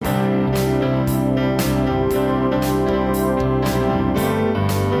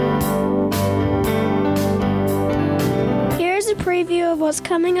what's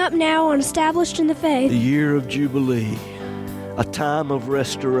coming up now on Established in the Faith. The year of Jubilee, a time of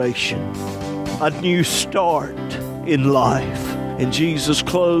restoration, a new start in life. And Jesus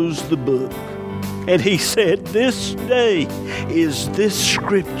closed the book and he said, "This day is this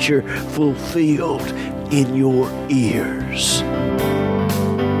scripture fulfilled in your ears."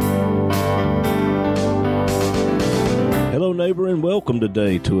 Hello, neighbor, and welcome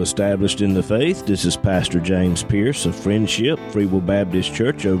today to Established in the Faith. This is Pastor James Pierce of Friendship Free Will Baptist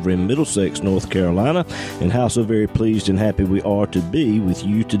Church over in Middlesex, North Carolina, and how so very pleased and happy we are to be with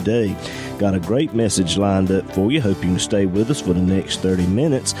you today. Got a great message lined up for you. Hope you can stay with us for the next 30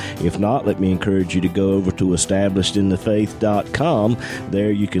 minutes. If not, let me encourage you to go over to establishedinthefaith.com.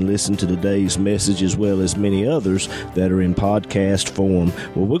 There you can listen to today's message as well as many others that are in podcast form.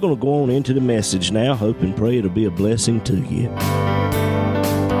 Well, we're going to go on into the message now. Hope and pray it'll be a blessing to you.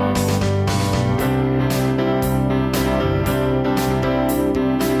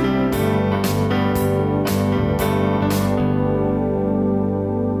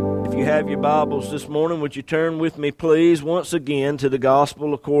 Have your Bibles this morning, would you turn with me, please, once again to the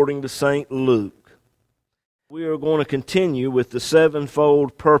Gospel according to St. Luke. We are going to continue with the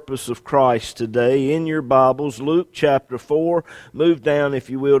sevenfold purpose of Christ today. In your Bibles, Luke chapter 4, move down, if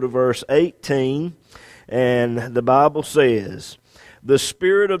you will, to verse 18, and the Bible says, "The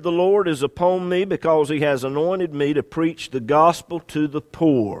Spirit of the Lord is upon me, because He has anointed me to preach the gospel to the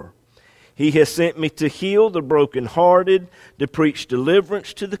poor. He has sent me to heal the brokenhearted, to preach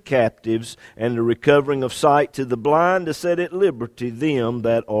deliverance to the captives, and the recovering of sight to the blind, to set at liberty them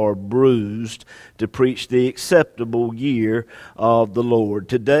that are bruised, to preach the acceptable year of the Lord."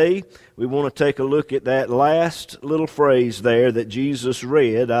 Today, we want to take a look at that last little phrase there that Jesus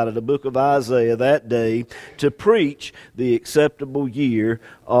read out of the book of Isaiah that day, to preach the acceptable year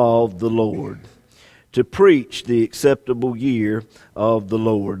of the Lord. To preach the acceptable year of the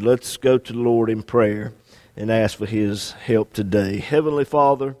Lord. Let's go to the Lord in prayer and ask for His help today. Heavenly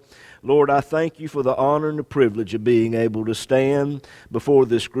Father, Lord, I thank You for the honor and the privilege of being able to stand before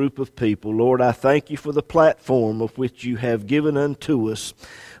this group of people. Lord, I thank You for the platform of which You have given unto us,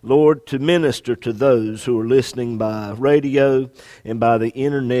 Lord, to minister to those who are listening by radio and by the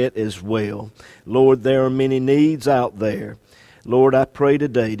internet as well. Lord, there are many needs out there. Lord, I pray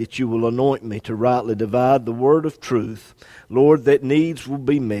today that You will anoint me to rightly divide the word of truth. Lord, that needs will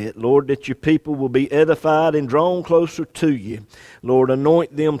be met. Lord, that Your people will be edified and drawn closer to You. Lord,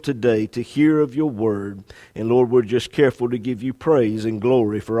 anoint them today to hear of Your word. And Lord, we're just careful to give You praise and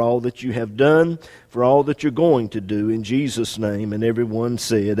glory for all that You have done, for all that You're going to do. In Jesus' name, and everyone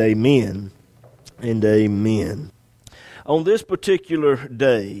said, amen and amen. On this particular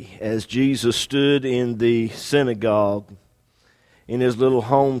day, as Jesus stood in the synagogue in His little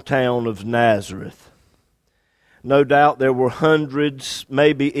hometown of Nazareth, no doubt there were hundreds,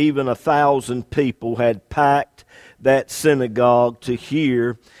 maybe even 1,000 people had packed that synagogue to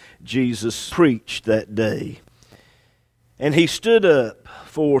hear Jesus preach that day. And He stood up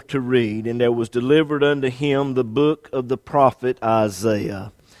for to read, and there was delivered unto Him the book of the prophet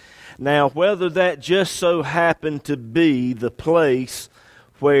Isaiah. Now, whether that just so happened to be the place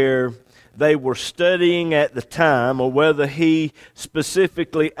where they were studying at the time, or whether He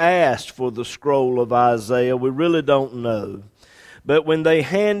specifically asked for the scroll of Isaiah, we really don't know. But when they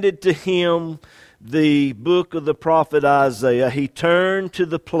handed to Him the book of the prophet Isaiah, He turned to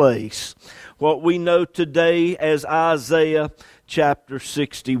the place, what we know today as Isaiah chapter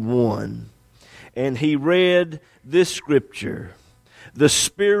 61. And He read this scripture, "The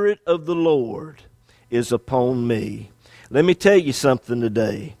Spirit of the Lord is upon me." Let me tell you something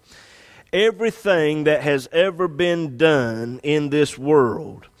today. Everything that has ever been done in this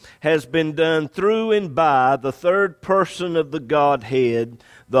world has been done through and by the third person of the Godhead,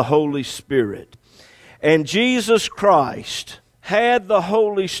 the Holy Spirit. And Jesus Christ had the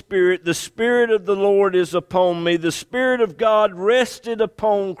Holy Spirit. The Spirit of the Lord is upon me. The Spirit of God rested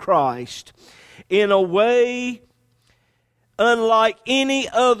upon Christ in a way unlike any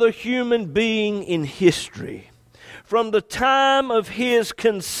other human being in history. From the time of His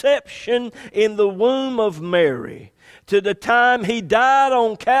conception in the womb of Mary to the time He died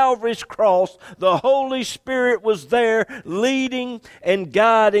on Calvary's cross, the Holy Spirit was there leading and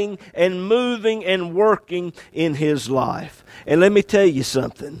guiding and moving and working in His life. And let me tell you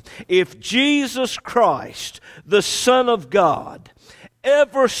something. If Jesus Christ, the Son of God,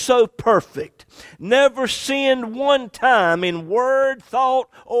 ever so perfect, never sinned one time in word, thought,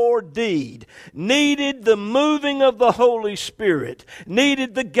 or deed, needed the moving of the Holy Spirit,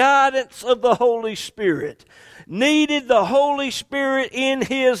 needed the guidance of the Holy Spirit, needed the Holy Spirit in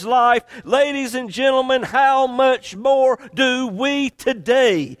his life. Ladies and gentlemen, how much more do we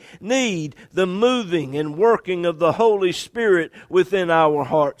today need the moving and working of the Holy Spirit within our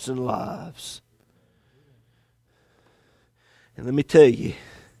hearts and lives? And let me tell you,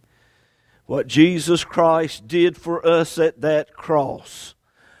 what Jesus Christ did for us at that cross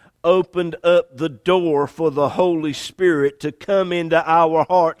opened up the door for the Holy Spirit to come into our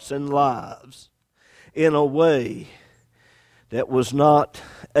hearts and lives in a way that was not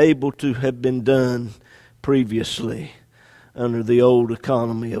able to have been done previously under the old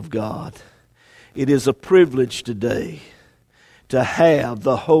economy of God. It is a privilege today to have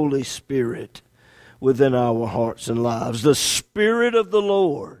the Holy Spirit within our hearts and lives. The Spirit of the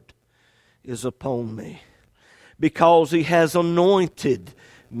Lord is upon me because He has anointed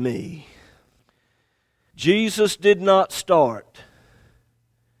me. Jesus did not start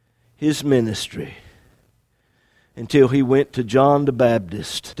His ministry until He went to John the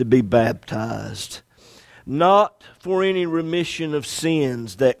Baptist to be baptized. Not for any remission of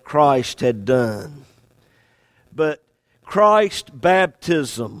sins that Christ had done, but Christ's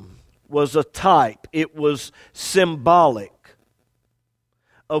baptism was a type. It was symbolic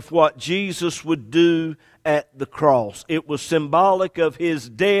of what Jesus would do at the cross. It was symbolic of His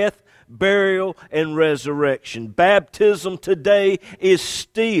death, burial, and resurrection. Baptism today is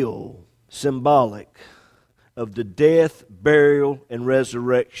still symbolic of the death, burial, and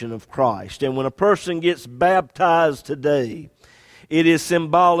resurrection of Christ. And when a person gets baptized today, it is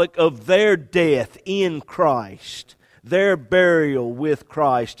symbolic of their death in Christ, their burial with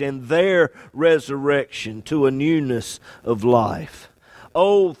Christ, and their resurrection to a newness of life.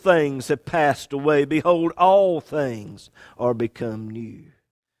 Old things have passed away. Behold, all things are become new.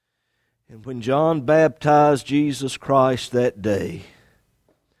 And when John baptized Jesus Christ that day,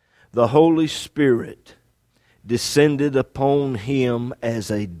 the Holy Spirit descended upon him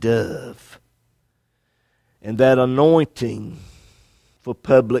as a dove. And that anointing for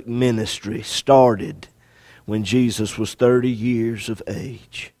public ministry started when Jesus was 30 years of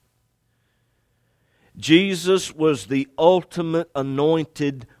age. Jesus was the ultimate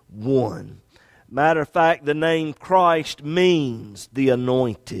anointed one. Matter of fact, the name Christ means the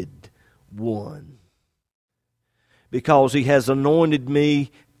anointed one, because He has anointed me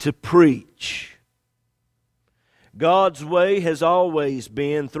to preach. God's way has always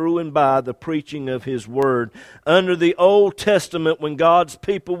been through and by the preaching of His Word. Under the Old Testament, when God's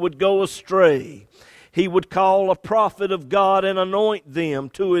people would go astray, He would call a prophet of God and anoint them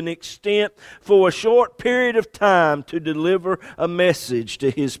to an extent for a short period of time to deliver a message to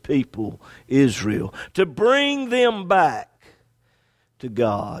His people, Israel, to bring them back to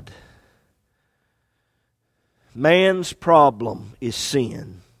God. Man's problem is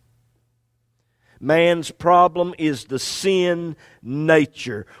sin. Man's problem is the sin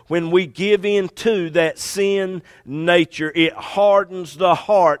nature. When we give in to that sin nature, it hardens the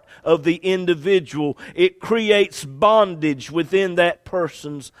heart of the individual. It creates bondage within that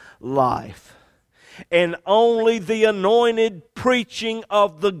person's life. And only the anointed preaching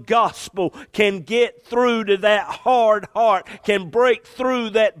of the gospel can get through to that hard heart, can break through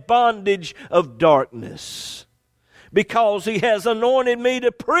that bondage of darkness. Because He has anointed me to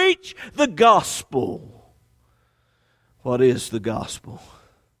preach the gospel. What is the gospel?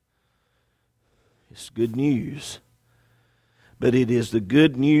 It's good news. But it is the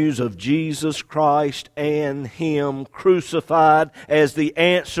good news of Jesus Christ and Him crucified as the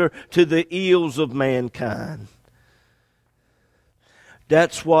answer to the ills of mankind.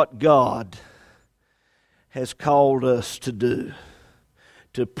 That's what God has called us to do.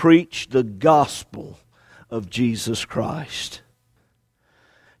 To preach the gospel of Jesus Christ.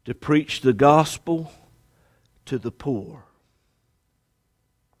 To preach the gospel to the poor.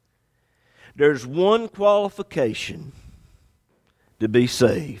 There's one qualification to be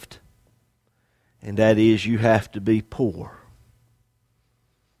saved, and that is you have to be poor.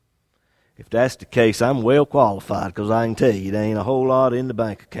 If that's the case, I'm well qualified, because I can tell you there ain't a whole lot in the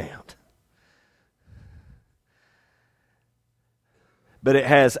bank account. But it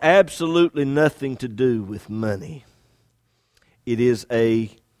has absolutely nothing to do with money. It is a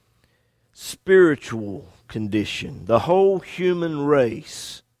spiritual condition. The whole human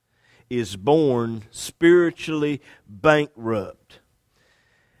race is born spiritually bankrupt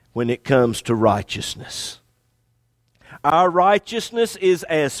when it comes to righteousness. Our righteousness is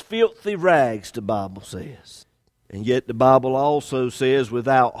as filthy rags, the Bible says. And yet the Bible also says,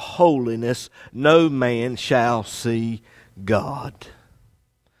 without holiness, no man shall see God.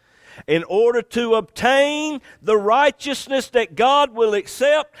 In order to obtain the righteousness that God will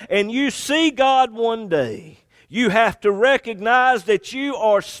accept and you see God one day, you have to recognize that you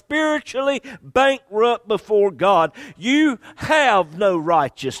are spiritually bankrupt before God. You have no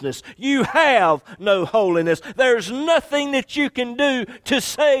righteousness. You have no holiness. There's nothing that you can do to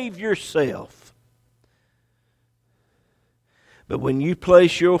save yourself. But when you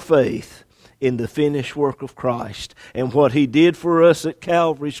place your faith in the finished work of Christ and what He did for us at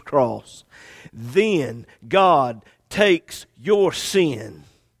Calvary's cross, then God takes your sin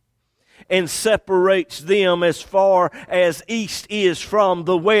and separates them as far as east is from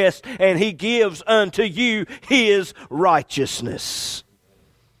the west, and He gives unto you His righteousness.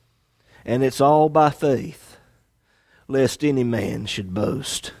 And it's all by faith, lest any man should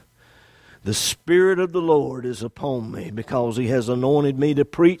boast. The Spirit of the Lord is upon me, because He has anointed me to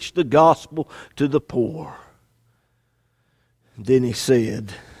preach the gospel to the poor. Then He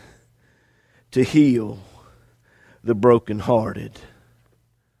said, to heal the brokenhearted.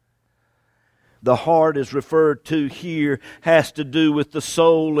 The heart is referred to here has to do with the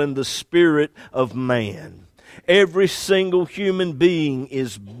soul and the spirit of man. Every single human being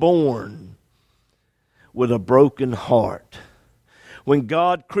is born with a broken heart. When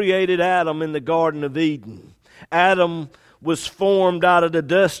God created Adam in the Garden of Eden, Adam was formed out of the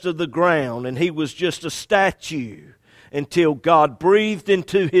dust of the ground, and he was just a statue until God breathed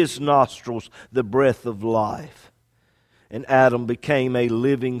into his nostrils the breath of life. And Adam became a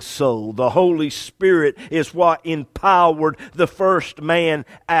living soul. The Holy Spirit is what empowered the first man,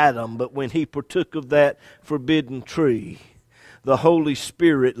 Adam. But when he partook of that forbidden tree, the Holy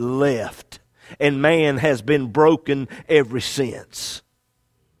Spirit left, and man has been broken ever since.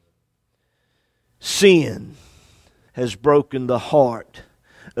 Sin has broken the heart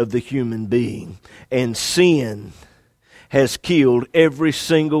of the human being, and sin has killed every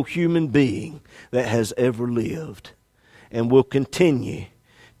single human being that has ever lived, and will continue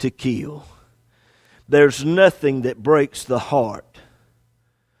to kill. There's nothing that breaks the heart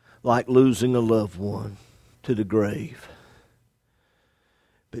like losing a loved one to the grave.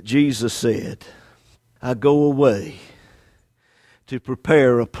 But Jesus said, I go away to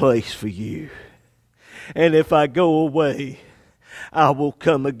prepare a place for you. And if I go away, I will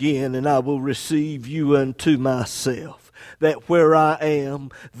come again, and I will receive you unto myself, that where I am,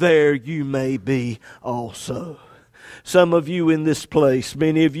 there you may be also. Some of you in this place,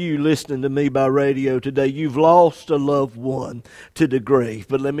 many of you listening to me by radio today, you've lost a loved one to the grave.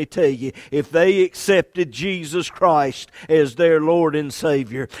 But let me tell you, if they accepted Jesus Christ as their Lord and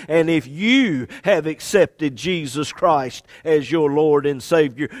Savior, and if you have accepted Jesus Christ as your Lord and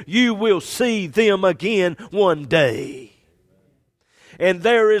Savior, you will see them again one day. And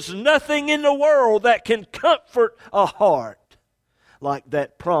there is nothing in the world that can comfort a heart like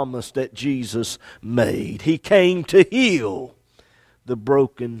that promise that Jesus made. He came to heal the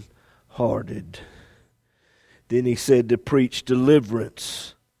brokenhearted. Then He said to preach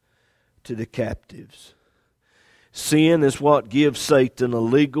deliverance to the captives. Sin is what gives Satan a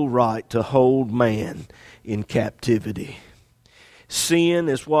legal right to hold man in captivity. Sin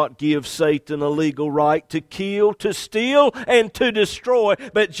is what gives Satan a legal right to kill, to steal, and to destroy.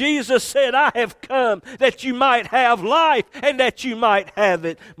 But Jesus said, I have come that you might have life, and that you might have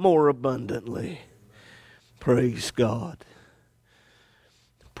it more abundantly. Praise God.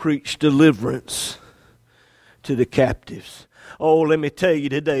 Preach deliverance to the captives. Oh, let me tell you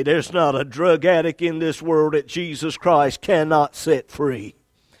today, there's not a drug addict in this world that Jesus Christ cannot set free.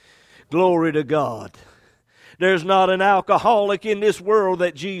 Glory to God. There's not an alcoholic in this world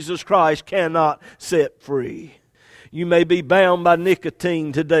that Jesus Christ cannot set free. You may be bound by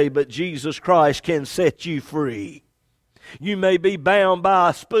nicotine today, but Jesus Christ can set you free. You may be bound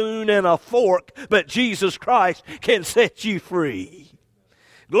by a spoon and a fork, but Jesus Christ can set you free.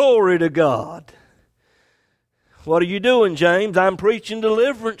 Glory to God. What are you doing, James? I'm preaching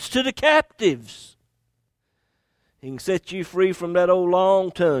deliverance to the captives. He can set you free from that old long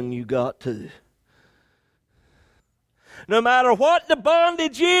tongue you got too. No matter what the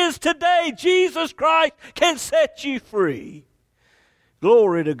bondage is today, Jesus Christ can set you free.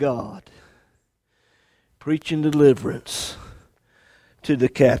 Glory to God. Preaching deliverance to the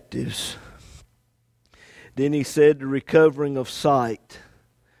captives. Then He said the recovering of sight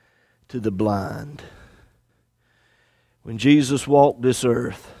to the blind. When Jesus walked this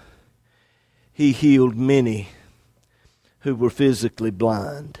earth, He healed many who were physically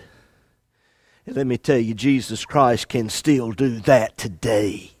blind. And let me tell you, Jesus Christ can still do that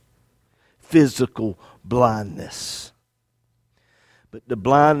today. physical blindness. But the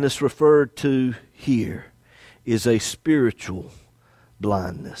blindness referred to here is a spiritual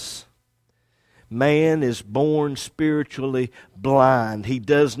blindness. Man is born spiritually blind. He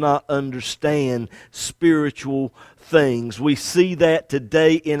does not understand spiritual things. We see that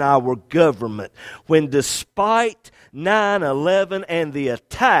today in our government, when despite 9/11 and the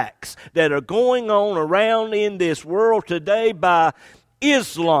attacks that are going on around in this world today by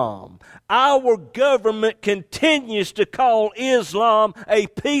Islam, our government continues to call Islam a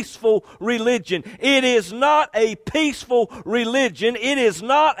peaceful religion. It is not a peaceful religion. It is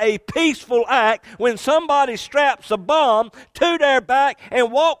not a peaceful act when somebody straps a bomb to their back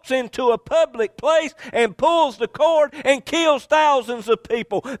and walks into a public place and pulls the cord and kills thousands of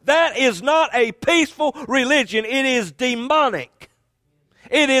people. That is not a peaceful religion. It is demonic.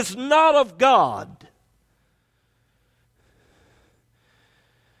 It is not of God.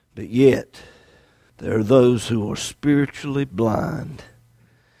 But yet, there are those who are spiritually blind.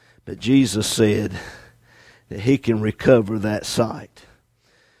 But Jesus said that He can recover that sight.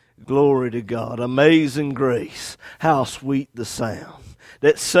 Glory to God. Amazing grace. How sweet the sound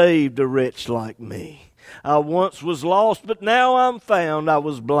that saved a wretch like me. I once was lost, but now I'm found. I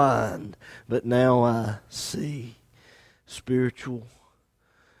was blind, but now I see. Spiritual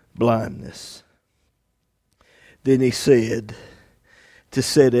blindness. Then He said, to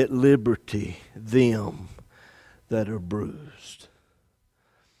set at liberty them that are bruised.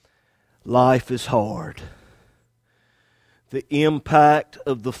 Life is hard. The impact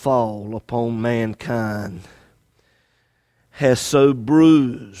of the fall upon mankind has so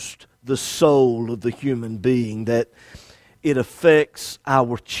bruised the soul of the human being that it affects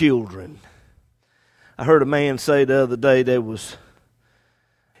our children. I heard a man say the other day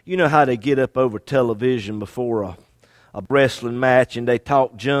you know how they get up over television before a wrestling match and they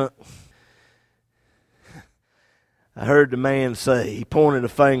talk junk. I heard the man say, he pointed a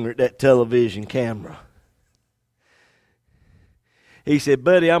finger at that television camera. He said,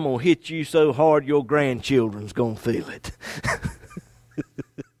 buddy, I'm going to hit you so hard your grandchildren's going to feel it.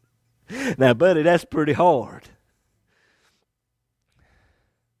 Now, buddy, that's pretty hard.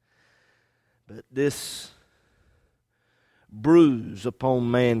 But this bruise upon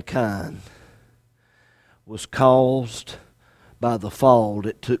mankind was caused by the fall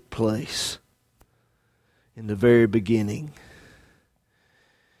that took place in the very beginning.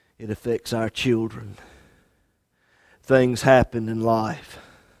 It affects our children. Things happen in life.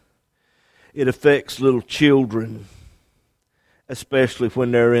 It affects little children, especially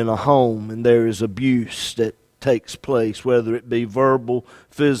when they're in a home and there is abuse that takes place, whether it be verbal,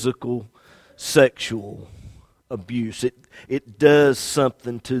 physical, sexual abuse. It does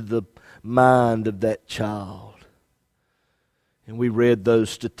something to the mind of that child. And we read those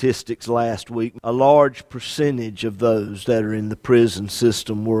statistics last week. A large percentage of those that are in the prison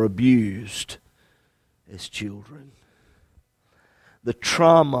system were abused as children. The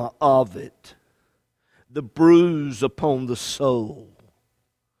trauma of it, the bruise upon the soul,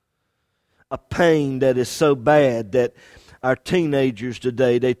 a pain that is so bad that our teenagers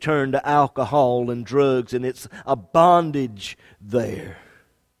today, they turn to alcohol and drugs, and it's a bondage there.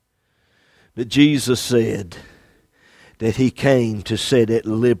 But Jesus said that He came to set at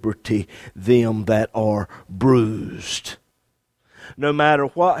liberty them that are bruised. No matter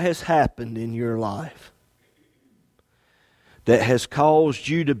what has happened in your life that has caused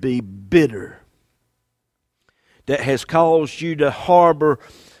you to be bitter, that has caused you to harbor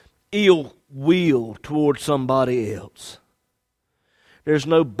ill will toward somebody else. There's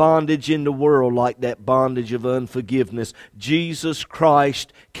no bondage in the world like that bondage of unforgiveness. Jesus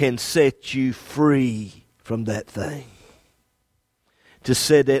Christ can set you free from that thing. To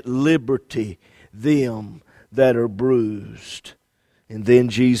set at liberty them that are bruised. And then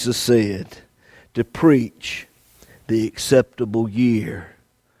Jesus said, to preach the acceptable year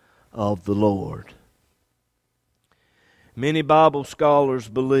of the Lord. Many Bible scholars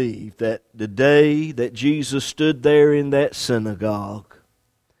believe that the day that Jesus stood there in that synagogue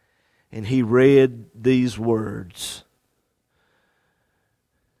and He read these words,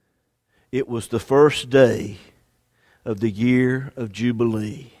 it was the first day of the year of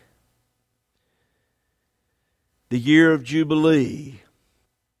Jubilee. The year of Jubilee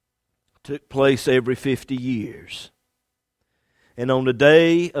took place every 50 years. And on the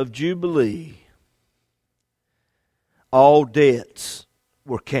day of Jubilee, all debts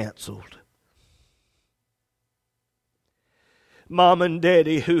were canceled. Mom and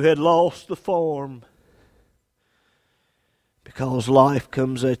Daddy who had lost the farm because life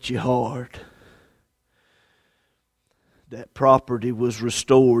comes at you hard. that property was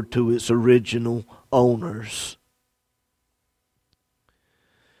restored to its original owners.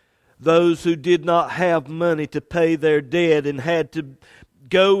 Those who did not have money to pay their debt and had to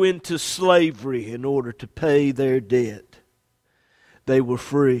go into slavery in order to pay their debt, they were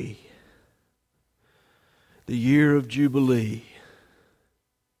free. The year of Jubilee,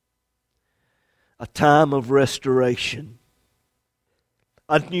 a time of restoration,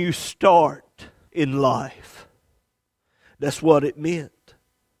 a new start in life. That's what it meant.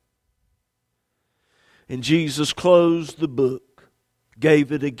 And Jesus closed the book,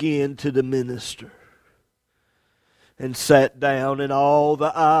 gave it again to the minister, and sat down, and all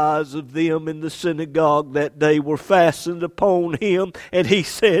the eyes of them in the synagogue that day were fastened upon him. And he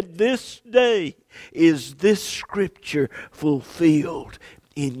said, "This day is this scripture fulfilled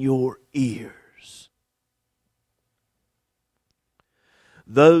in your ears."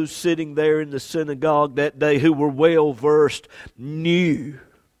 Those sitting there in the synagogue that day who were well versed knew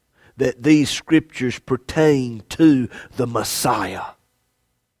that these scriptures pertain to the Messiah.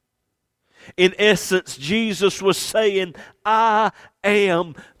 In essence, Jesus was saying, "I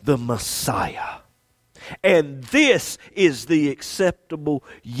am the Messiah. And this is the acceptable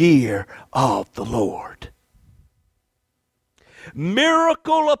year of the Lord."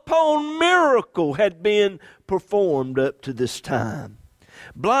 Miracle upon miracle had been performed up to this time.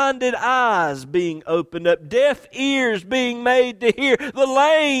 Blinded eyes being opened up, deaf ears being made to hear, the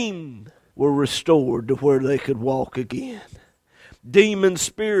lame were restored to where they could walk again. Demon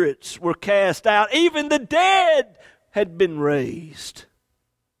spirits were cast out. Even the dead had been raised.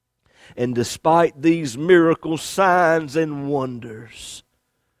 And despite these miracles, signs, and wonders,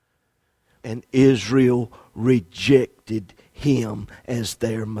 and Israel rejected him as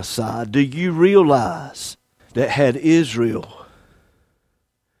their Messiah. Do you realize that had Israel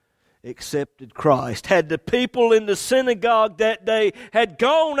accepted Christ, had the people in the synagogue that day had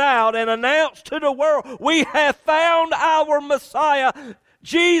gone out and announced to the world, "We have found our Messiah.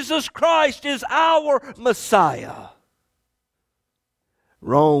 Jesus Christ is our Messiah,"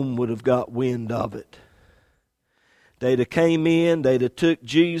 Rome would have got wind of it. They'd have came in, they'd have took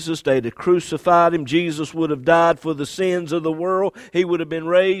Jesus, they'd have crucified him. Jesus would have died for the sins of the world. He would have been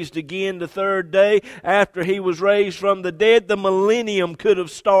raised again the third day. After he was raised from the dead, the millennium could have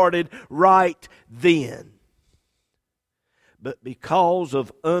started right then. But because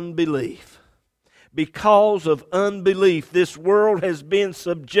of unbelief, this world has been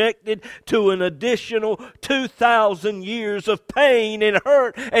subjected to an additional 2,000 years of pain and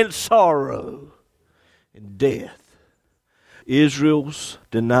hurt and sorrow and death. Israel's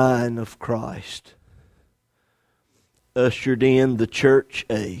denying of Christ ushered in the church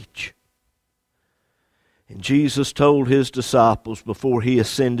age. And Jesus told his disciples before he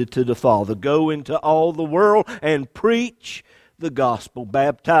ascended to the Father, "Go into all the world and preach the gospel,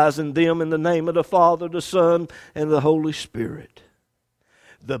 baptizing them in the name of the Father, the Son, and the Holy Spirit."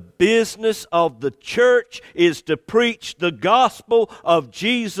 The business of the church is to preach the gospel of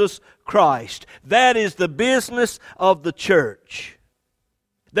Jesus Christ. That is the business of the church.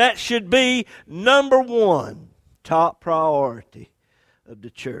 That should be number one, top priority of the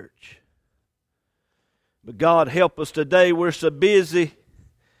church. But God help us today, we're so busy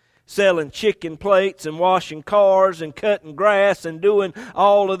selling chicken plates and washing cars and cutting grass and doing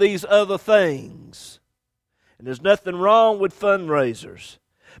all of these other things. And there's nothing wrong with fundraisers.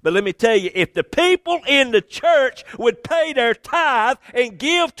 But let me tell you, if the people in the church would pay their tithe and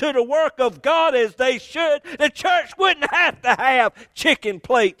give to the work of God as they should, the church wouldn't have to have chicken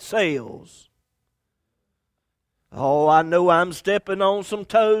plate sales. Oh, I know I'm stepping on some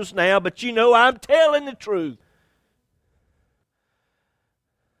toes now, but you know I'm telling the truth.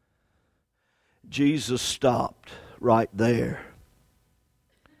 Jesus stopped right there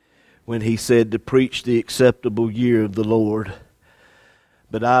when he said to preach the acceptable year of the Lord.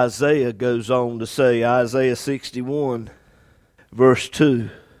 But Isaiah goes on to say, Isaiah 61, verse 2,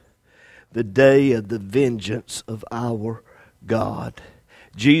 "The day of the vengeance of our God."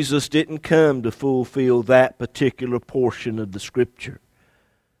 Jesus didn't come to fulfill that particular portion of the Scripture.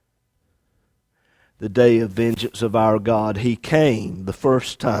 The day of vengeance of our God. He came the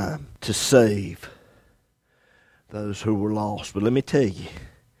first time to save those who were lost. But let me tell you,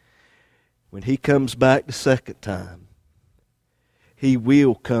 when he comes back the second time, he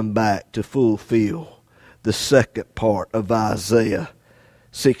will come back to fulfill the second part of Isaiah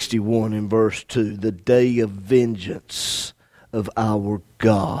 61 in verse 2. The day of vengeance of our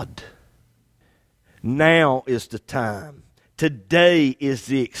God. Now is the time. Today is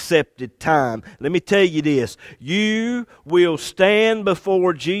the accepted time. Let me tell you this. You will stand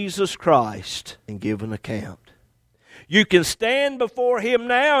before Jesus Christ and give an account. You can stand before Him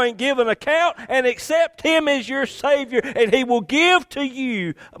now and give an account and accept Him as your Savior, and He will give to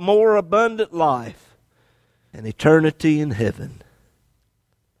you more abundant life and eternity in heaven.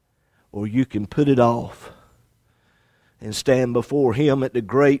 Or you can put it off and stand before Him at the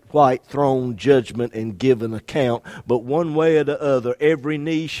great white throne judgment and give an account. But one way or the other, every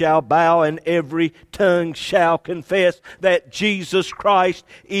knee shall bow and every tongue shall confess that Jesus Christ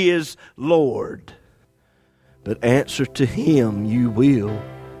is Lord. But answer to Him you will.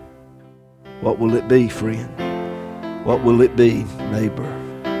 What will it be, friend? What will it be,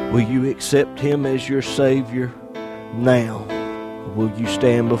 neighbor? Will you accept Him as your Savior now? Or will you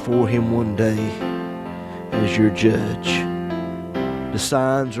stand before Him one day as your judge? The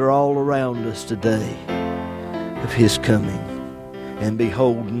signs are all around us today of His coming. And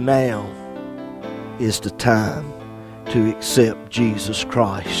behold, now is the time to accept Jesus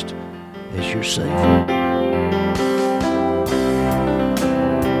Christ as your Savior.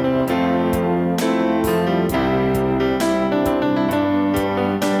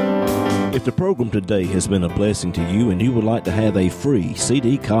 If the program today has been a blessing to you and you would like to have a free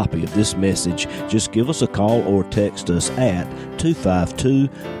CD copy of this message, just give us a call or text us at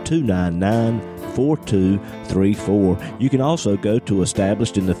 252-299-4234. You can also go to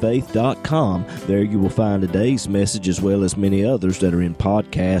establishedinthefaith.com. There you will find today's message as well as many others that are in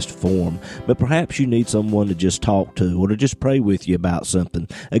podcast form. But perhaps you need someone to just talk to or to just pray with you about something.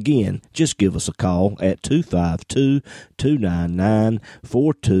 Again, just give us a call at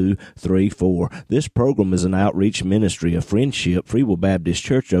 252-299-4234. This program is an outreach ministry of Friendship Free Will Baptist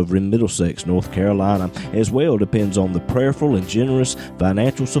Church over in Middlesex, North Carolina. As well depends on the prayerful and generous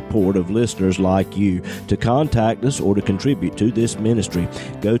financial support of listeners like you. To contact us or to contribute to this ministry,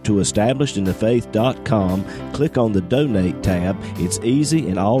 go to establishedinthefaith.com, click on the Donate tab. It's easy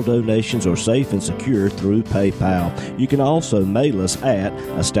and all donations are safe and secure through PayPal. You can also mail us at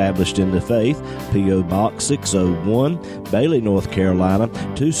Established in the Faith, P.O. Box 601, Bailey, North Carolina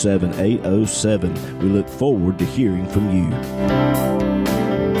 27807. We look forward to hearing from you.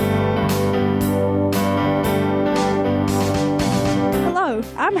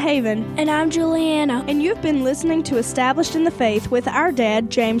 I'm Haven. And I'm Juliana. And you've been listening to Established in the Faith with our dad,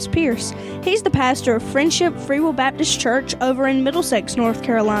 James Pierce. He's the pastor of Friendship Free Will Baptist Church over in Middlesex, North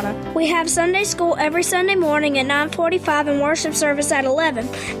Carolina. We have Sunday school every Sunday morning at 9:45 and worship service at 11,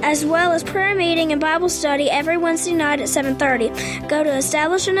 as well as prayer meeting and Bible study every Wednesday night at 7:30. Go to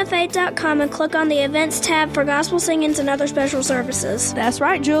establishedinthefaith.com and click on the events tab for gospel singings and other special services. That's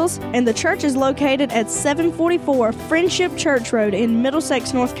right, Jules. And the church is located at 744 Friendship Church Road in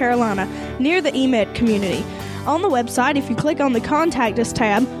Middlesex, North Carolina, near the EMED community. On the website, if you click on the Contact Us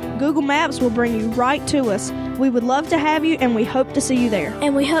tab, Google Maps will bring you right to us. We would love to have you, and we hope to see you there.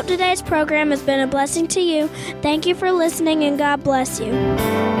 And we hope today's program has been a blessing to you. Thank you for listening, and God bless you.